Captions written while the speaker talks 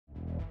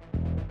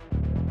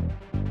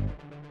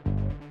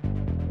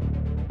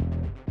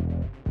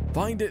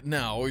Find It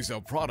Now is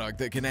a product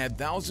that can add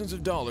thousands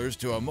of dollars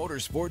to a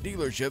motorsport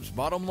dealership's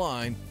bottom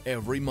line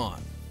every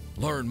month.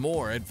 Learn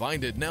more at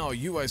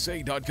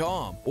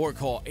finditnowusa.com or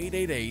call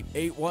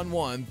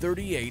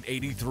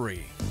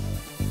 888-811-3883.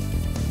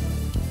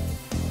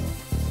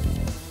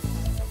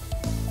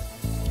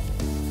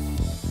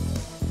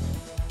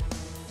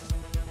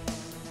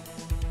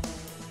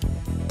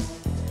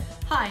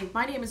 Hi,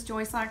 my name is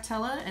Joyce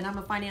Octella, and I'm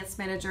a finance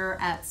manager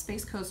at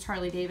Spacecoast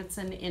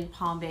Harley-Davidson in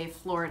Palm Bay,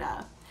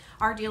 Florida.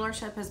 Our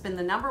dealership has been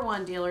the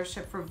 #1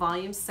 dealership for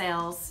volume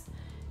sales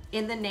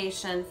in the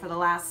nation for the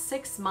last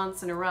 6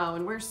 months in a row,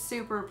 and we're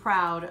super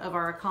proud of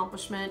our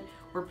accomplishment.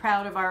 We're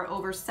proud of our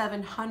over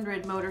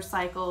 700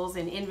 motorcycles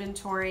in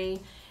inventory,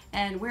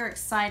 and we're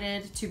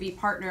excited to be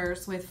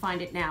partners with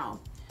Find It Now.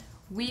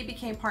 We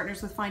became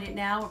partners with Find It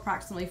Now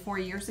approximately 4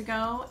 years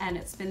ago, and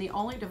it's been the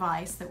only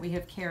device that we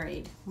have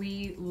carried.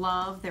 We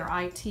love their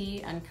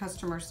IT and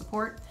customer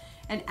support,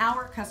 and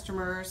our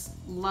customers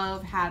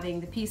love having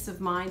the peace of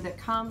mind that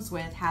comes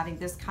with having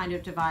this kind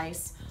of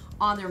device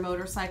on their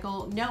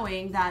motorcycle,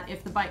 knowing that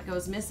if the bike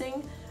goes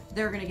missing,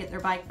 they're going to get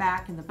their bike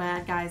back and the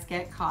bad guys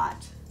get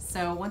caught.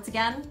 So once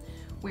again,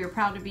 we are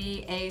proud to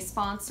be a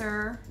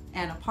sponsor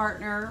and a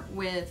partner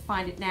with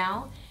Find It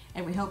Now,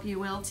 and we hope you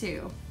will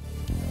too.